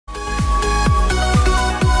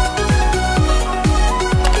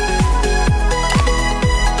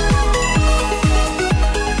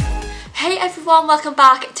everyone, welcome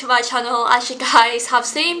back to my channel. As you guys have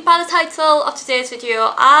seen by the title of today's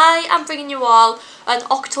video, I am bringing you all an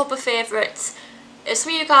October favourites.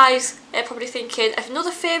 Some of you guys are probably thinking, if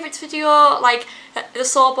another favourites video, like they're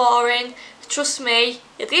so boring. Trust me,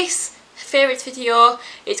 this favourites video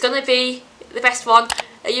is going to be the best one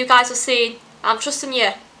that you guys have seen. I'm trusting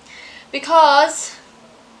you, because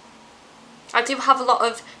I do have a lot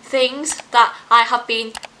of things that I have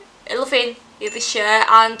been loving this year,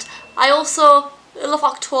 and I also love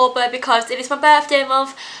October because it is my birthday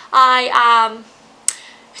month. I am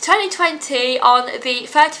turning 20 on the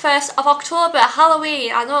 31st of October,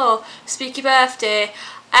 Halloween. I know, spooky birthday.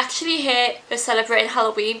 I actually hate celebrating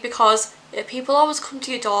Halloween because people always come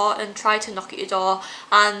to your door and try to knock at your door,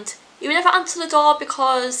 and you never answer the door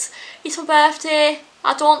because it's my birthday.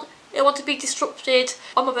 I don't want to be disrupted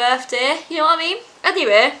on my birthday, you know what I mean?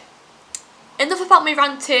 Anyway, enough about me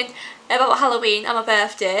ranting about Halloween and my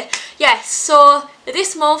birthday. Yes, so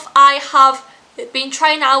this month I have been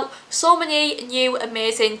trying out so many new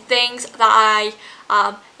amazing things that I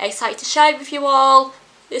am excited to share with you all.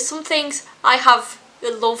 There's some things I have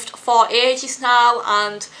loved for ages now,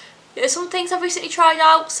 and there's some things I've recently tried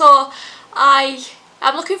out, so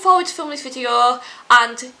I'm looking forward to filming this video,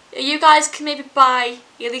 and you guys can maybe buy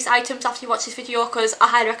these items after you watch this video, because I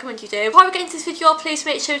highly recommend you do. Before we get into this video, please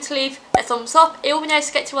make sure to leave a thumbs up. It would be nice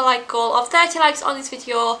to get to a like goal of 30 likes on this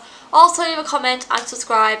video. Also leave a comment and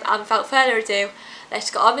subscribe, and without further ado, let's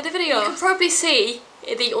get on with the video. You can probably see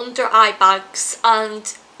the under eye bags,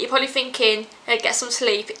 and you're probably thinking, get some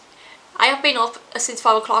sleep. I have been up since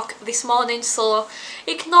 5 o'clock this morning, so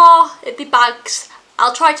ignore the bags.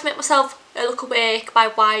 I'll try to make myself look awake by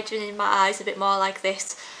widening my eyes a bit more like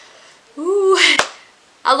this. Ooh,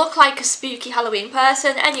 I look like a spooky Halloween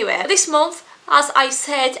person. Anyway, this month, as I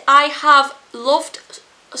said, I have loved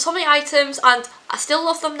so many items, and I still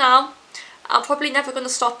love them now. I'm probably never going to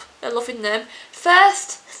stop loving them.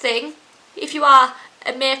 First thing, if you are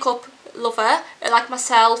a makeup lover like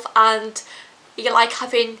myself and you like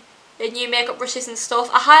having new makeup brushes and stuff,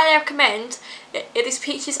 I highly recommend this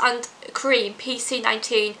Peaches and Cream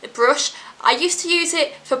PC19 brush. I used to use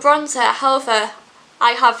it for bronzer, however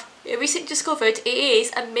I have recently discovered it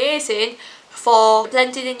is amazing for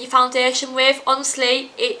blending in your foundation with.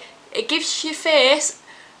 Honestly, it gives your face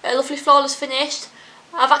a lovely flawless finish.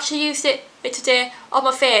 I've actually used it today on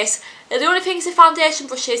my face. The only thing with foundation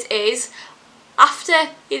brushes is, after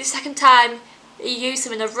the second time you use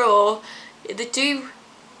them in a row, they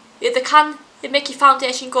can make your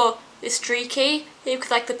foundation go streaky because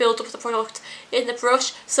like the build up of the product in the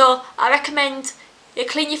brush. So I recommend you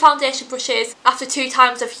clean your foundation brushes after 2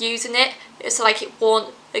 times of using it, so like it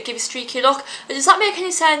won't give a streaky look. Does that make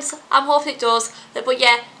any sense? I'm hoping it does. But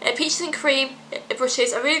yeah, Peaches and Cream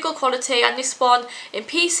brushes are really good quality, and this one in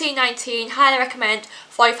PC19 highly recommend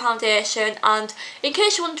for your foundation. And in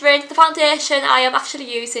case you're wondering, the foundation I am actually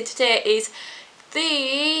using today is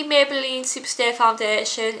the Maybelline Superstay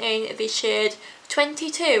foundation in the shade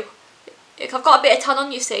 22. I've got a bit of tan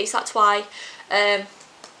on, you see, so that's why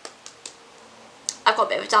I've got a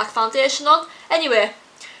bit of a dark foundation on. Anyway,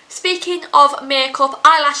 speaking of makeup,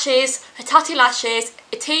 eyelashes, tatty lashes,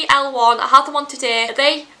 TL1, I have them on today.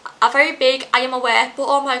 They are very big, I am aware, but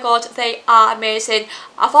oh my god, they are amazing.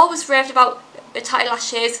 I've always raved about the tatty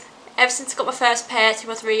lashes ever since I got my first pair 2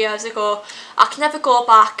 or 3 years ago. I can never go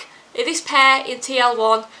back. This pair in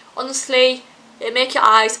TL1, honestly, it make your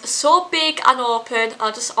eyes so big and open.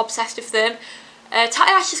 I'm just obsessed with them.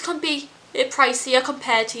 Tatty lashes can be pricier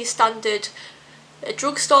compared to your standard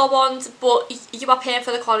drugstore ones, but you are paying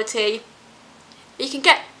for the quality. You can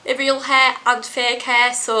get real hair and fake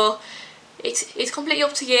hair, so it's completely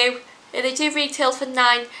up to you. They do retail for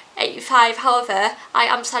 £9.85, however I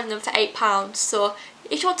am selling them for £8. So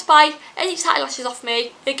if you want to buy any tatty lashes off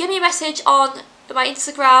me, give me a message on my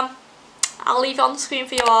Instagram. I'll leave it on the screen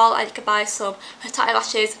for you all, and you can buy some tatty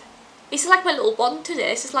lashes. This is like my little wand today.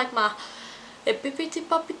 This is like my bippity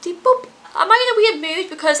boppity boop. Am I in a weird mood?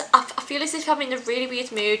 Because I feel as if I'm in a really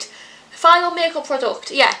weird mood. Final makeup product.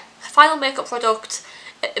 Yeah, final makeup product.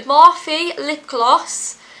 Morphe lip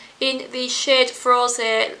gloss in the shade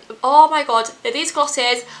Frozen. Oh my god, these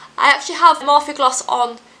glosses. I actually have Morphe gloss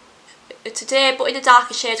on today, but in a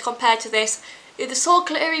darker shade compared to this. They're so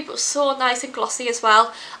glittery but so nice and glossy as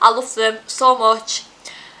well. I love them so much.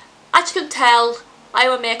 As you can tell, I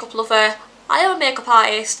am a makeup lover. I am a makeup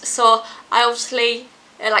artist, so I obviously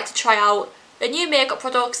like to try out new makeup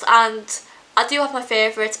products, and I do have my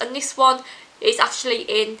favourites, and this one is actually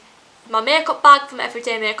in my makeup bag from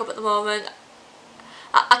Everyday Makeup at the moment.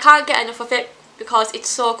 I can't get enough of it because it's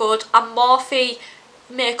so good, and Morphe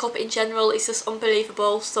makeup in general is just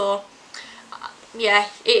unbelievable, so yeah,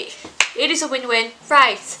 it is a win-win.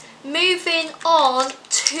 Right, moving on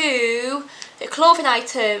to the clothing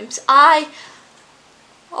items. I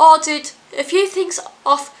ordered a few things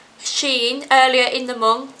off Shein earlier in the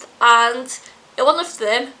month, and one of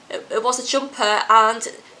them it was a jumper, and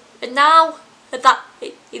now that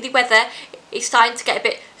the weather is starting to get a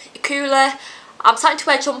bit cooler, I'm starting to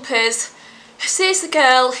wear jumpers. Here's the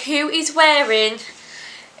girl who is wearing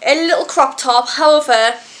a little crop top.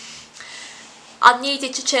 However, I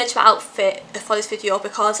needed to change my outfit for this video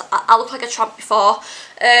because I look like a tramp before.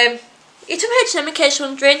 It's from H&M in case you're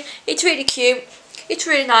wondering. It's really cute. It's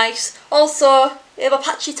really nice. Also, my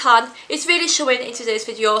patchy tan is really showing in today's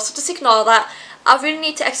video, so just ignore that. I really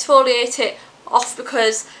need to exfoliate it off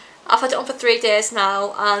because I've had it on for 3 days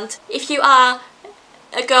now, and if you are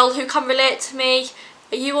a girl who can relate to me,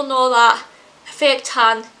 you will know that fake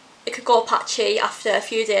tan, it could go patchy after a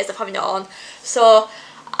few days of having it on. So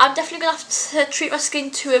I'm definitely going to have to treat my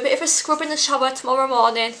skin to a bit of a scrub in the shower tomorrow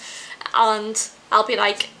morning, and I'll be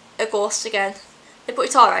like a ghost again. But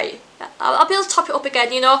it's alright. I'll be able to top it up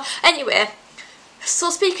again, you know. Anyway, so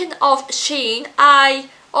speaking of Shein, I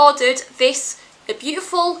ordered this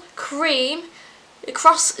beautiful cream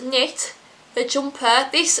cross knit jumper.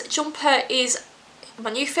 This jumper is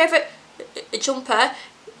my new favourite jumper.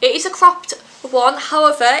 It is a cropped one,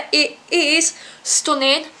 however it is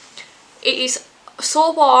stunning. It is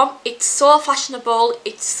so warm, it's so fashionable,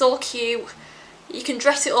 it's so cute. You can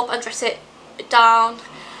dress it up and dress it down,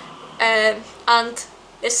 and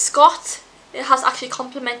Scott has actually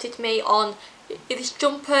complimented me on this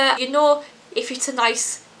jumper. You know, if it's a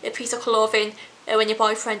nice piece of clothing when your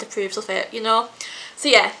boyfriend approves of it, you know. So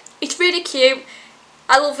yeah, it's really cute.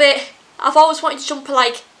 I love it. I've always wanted a jumper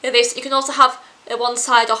like this. You can also have one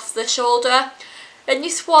side off the shoulder, and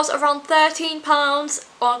this was around £13.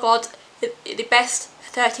 Oh my god, the best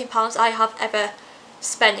 £13 I have ever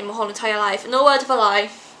spent in my whole entire life. No word of a lie.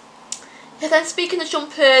 And then speaking of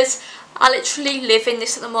jumpers, I literally live in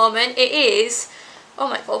this at the moment. It is, oh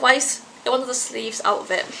my god, why is one of the sleeves out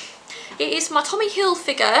of it? It is my Tommy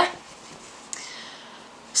Hilfiger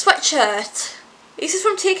sweatshirt. This is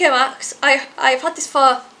from TK Maxx. I've had this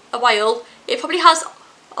for a while. It probably has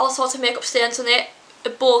all sorts of makeup stains on it,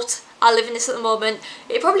 but I live in this at the moment.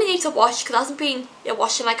 It probably needs a wash because it hasn't been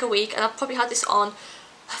washed in like a week, and I've probably had this on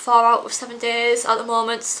 4 out of 7 days at the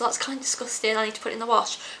moment, so that's kind of disgusting. I need to put it in the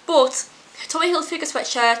wash. But Tommy Hilfiger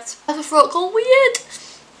sweatshirt. I have a throat gone weird.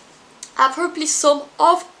 Probably some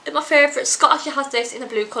of my favourites. Scott actually has this in a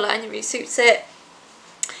blue colour and it really suits it.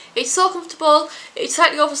 It's so comfortable, it's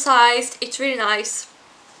slightly oversized, it's really nice,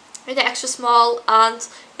 and extra small, and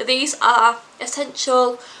these are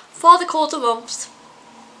essential for the colder months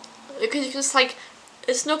because you can just like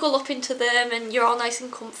snuggle up into them and you're all nice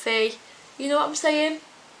and comfy. You know what I'm saying?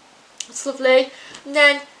 It's lovely. And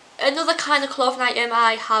then another kind of clothing item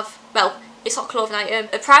I have, well, it's not a clothing item,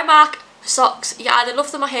 a Primark socks. Yeah, I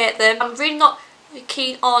love them, I hate them. I'm really not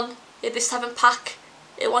keen on the 7-pack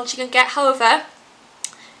ones you can get. However,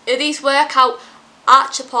 these workout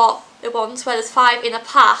arch support ones where there's 5 in a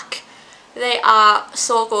pack, they are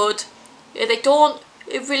so good. They don't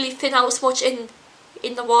really thin out as much in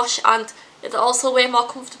the wash, and they're also way more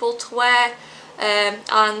comfortable to wear.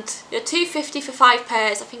 And £2.50 for 5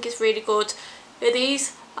 pairs I think is really good.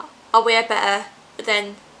 These are way better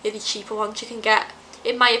than the cheaper ones you can get,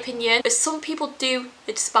 in my opinion. But some people do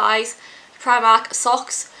despise Primark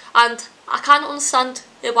socks, and I can't understand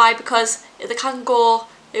why, because they can go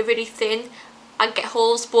really thin and get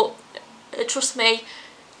holes, but trust me,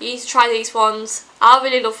 you need to try these ones. I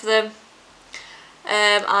really love them,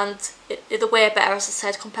 and they're way better, as I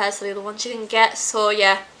said, compared to the other ones you can get. So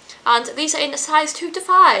yeah, and these are in a size 2 to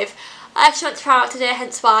 5. I actually went to Primark today,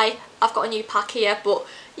 hence why I've got a new pack here, but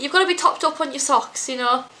you've got to be topped up on your socks, you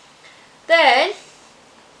know. Then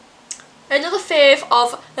another fave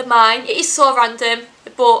of mine, it is so random,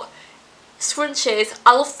 but scrunchies.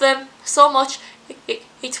 I love them so much.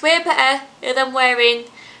 It's way better than wearing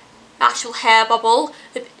actual hair bobble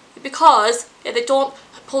because they don't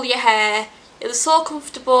pull your hair. They're so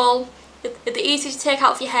comfortable. They're easy to take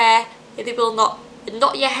out of your hair. They will not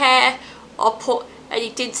knot your hair or put any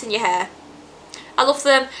dints in your hair. I love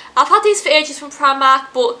them. I've had these for ages from Primark,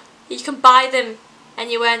 but you can buy them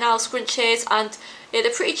anywhere now, scrunchies, and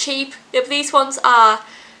they're pretty cheap. These ones are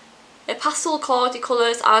pastel cordy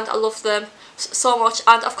colours, and I love them so much.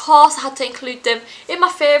 And of course I had to include them in my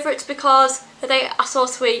favourites because they are so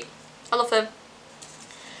sweet. I love them.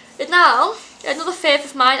 And now, another favourite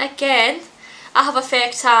of mine, again, I have a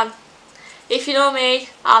fake tan. If you know me,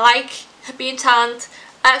 I like being tanned.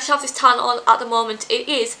 I actually have this tan on at the moment. It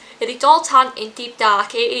is the Doll Tan in Deep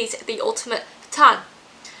Dark. It is the ultimate tan.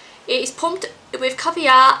 It is pumped with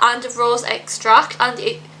caviar and rose extract, and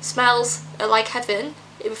it smells like heaven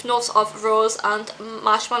with notes of rose and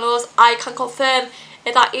marshmallows. I can confirm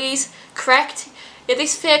that is correct.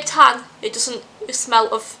 This fake tan, it doesn't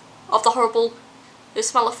smell of the horrible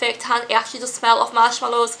smell of fake tan. It actually does smell of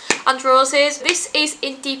marshmallows and roses. This is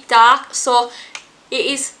in deep dark, so it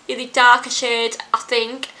is in the darker shade, I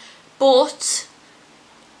think, but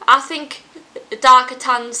I think the darker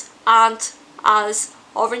tans aren't as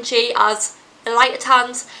orangey as the lighter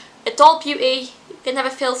tans. Doll Beauty, it never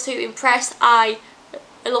fails to impress. I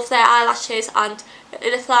love their eyelashes and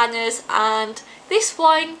lip liners, and this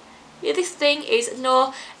one, this thing is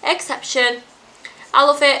no exception. I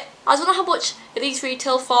love it. I don't know how much these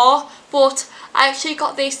retail for, but I actually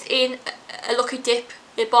got this in a Lucky Dip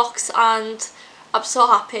box and I'm so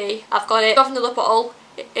happy I've got it. I have another bottle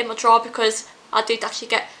in my drawer because I did actually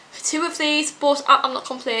get 2 of these, but I'm not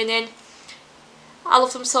complaining. I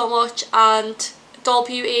love them so much, and Doll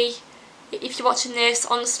Beauty, if you're watching this,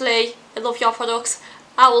 honestly, I love your products.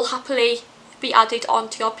 I will happily be added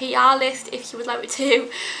onto your PR list if you would like me to.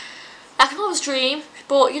 I can always dream,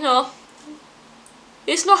 but you know,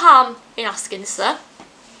 there's no harm in asking, sir.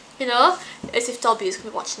 You know, as if Doll Beauty's going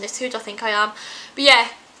to be watching this, who do I think I am? But yeah,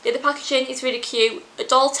 the packaging is really cute. A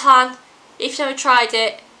doll tan, if you've never tried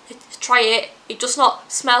it, try it. It does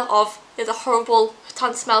not smell of the horrible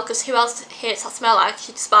tan smell, because who else hates that smell? I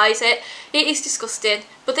actually despise it. It is disgusting,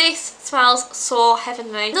 but this smells so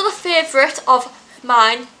heavenly. Another favourite of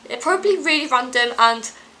mine, probably really random,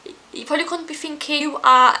 and you probably couldn't be thinking you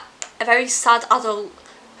are a very sad adult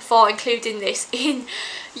for including this in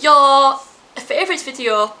your favourite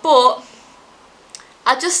video, but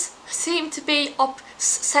I just seem to be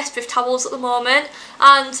obsessed with towels at the moment,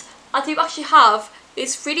 and I do actually have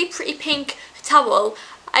this really pretty pink towel.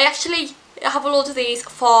 I actually have a load of these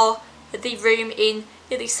for the room in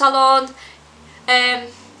the salon.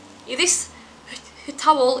 This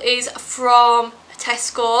towel is from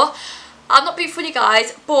Tesco. I'm not being funny,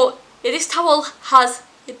 guys, but this towel has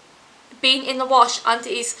been in the wash and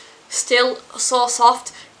it is still so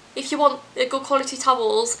soft. If you want good quality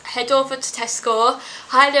towels, head over to Tesco.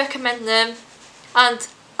 Highly recommend them, and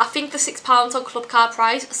I think they're £6 on club card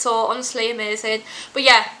price, so honestly amazing. But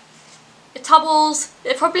yeah, the towels,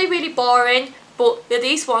 they're probably really boring, but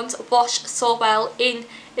these ones wash so well in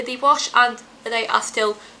the wash and they are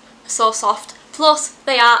still so soft. Plus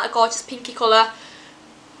they are a gorgeous pinky colour.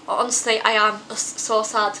 Honestly, I am so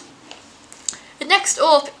sad. Next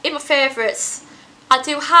up, in my favourites, I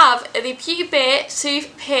do have the Beauty Bay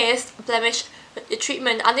Soothe Paste Blemish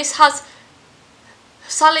Treatment, and this has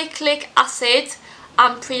salicylic acid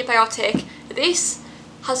and prebiotic. This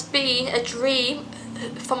has been a dream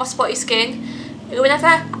for my spotty skin. Whenever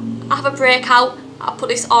I have a breakout, I put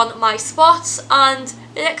this on my spots, and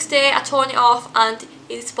the next day I turn it off and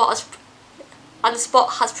the spot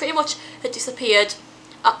has pretty much disappeared.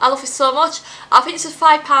 I love it so much. I think this is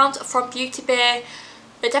 £5 from Beauty Bay.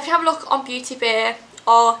 Definitely have a look on Beauty Bay,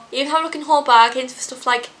 or even have a look in Home Bargains for stuff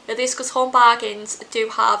like this, because Home Bargains do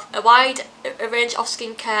have a wide range of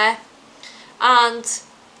skincare, and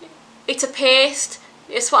it's a paste.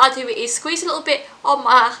 It's what I do is squeeze a little bit on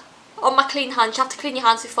my clean hands. You have to clean your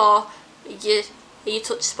hands before you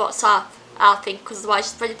touch spots, I think, because otherwise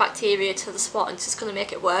you're spreading bacteria to the spot and it's just going to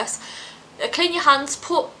make it worse. Clean your hands,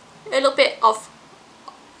 put a little bit of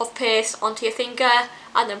paste onto your finger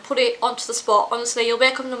and then put it onto the spot. Honestly, you'll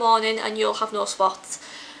wake up in the morning and you'll have no spots.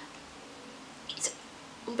 It's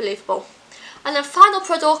unbelievable. And then final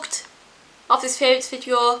product of this favourites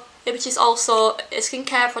video, which is also a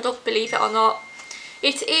skincare product, believe it or not.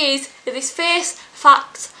 It is this Face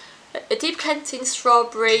Facts a deep cleansing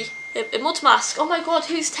strawberry mud mask. Oh my god,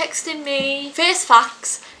 who's texting me? Face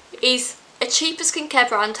Facts is a cheaper skincare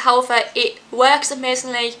brand, however it works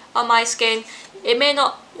amazingly on my skin. It may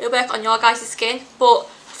not work on your guys' skin, but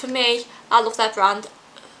for me, I love their brand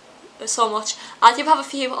so much. I do have a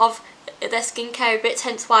few of their skincare bits,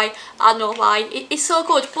 hence why I know why. It's so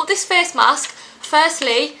good. But this face mask,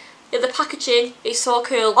 firstly, the packaging is so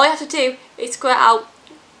cool. All you have to do is squirt out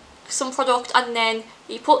some product and then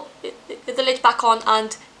you put the lid back on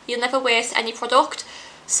and you'll never waste any product.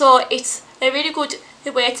 So it's a really good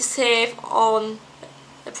way to save on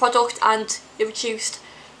the product and the reduced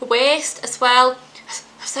waste as well.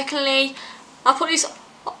 Secondly, I put this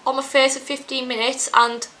on my face for 15 minutes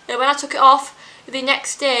and when I took it off the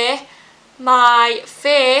next day, my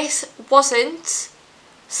face wasn't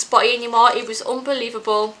spotty anymore. It was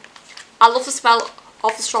unbelievable. I love the smell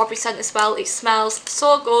of the strawberry scent as well. It smells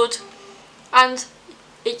so good, and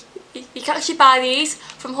you can actually buy these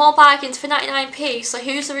from Home Bargains for 99p, so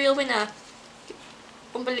who's the real winner?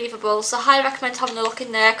 unbelievable. So I highly recommend having a look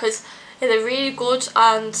in there because they're really good,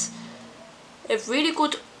 and they're really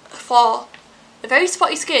good for a very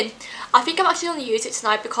spotty skin. I think I'm actually going to use it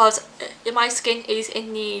tonight because my skin is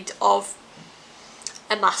in need of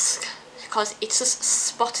a mask because it's just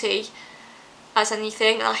spotty as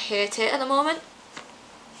anything and I hate it at the moment.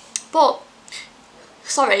 But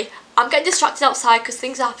sorry, I'm getting distracted outside because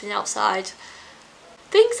things are happening outside.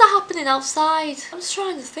 Things are happening outside. I'm just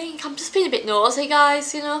trying to think. I'm just being a bit nosy,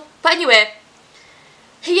 guys, you know. But anyway,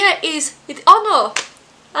 here is it. Oh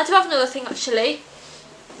no, I do have another thing actually.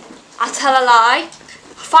 I tell a lie.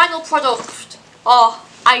 Final product or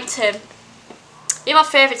item in my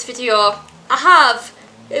favourites video. I have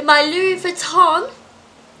my Louis Vuitton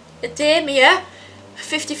Damier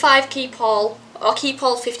 55 Keepall or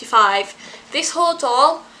Keepall 55. This whole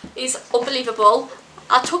doll is unbelievable.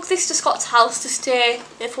 I took this to Scott's house to stay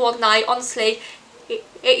for one night. Honestly, it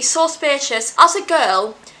is so spacious. As a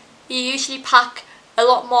girl, you usually pack a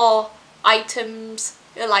lot more items,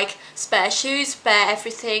 like spare shoes, spare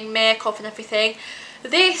everything, makeup and everything.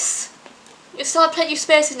 This, you still have plenty of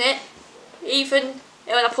space in it, even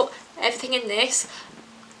when I put everything in this.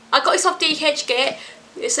 I got this off DH Gate,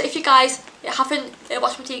 so if you guys haven't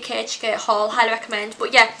watched my DH Gate haul, highly recommend.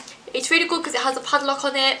 But yeah, it's really good because it has a padlock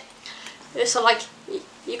on it, so like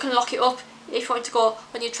you can lock it up if you want to go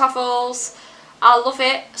on your travels. I love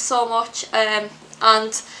it so much,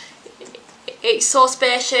 and it's so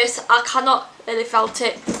spacious. I cannot live without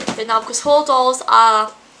it now because whole dolls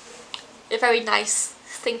are a very nice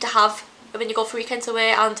thing to have when you go for weekends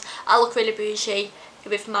away, and I look really bougie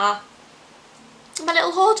with my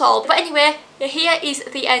little haul doll. But anyway, here is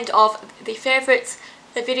the end of the favourites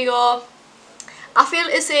video. I feel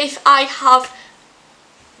as if I have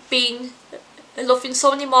been loving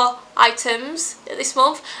so many more items this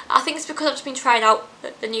month. I think it's because I've just been trying out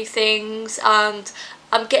the new things, and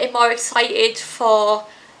I'm getting more excited for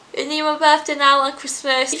my birthday now and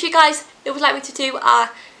Christmas. If you guys would like me to do a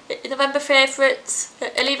November favourites,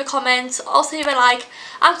 leave a comment, also leave a like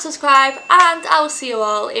and subscribe, and I will see you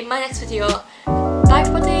all in my next video. Bye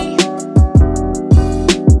everybody.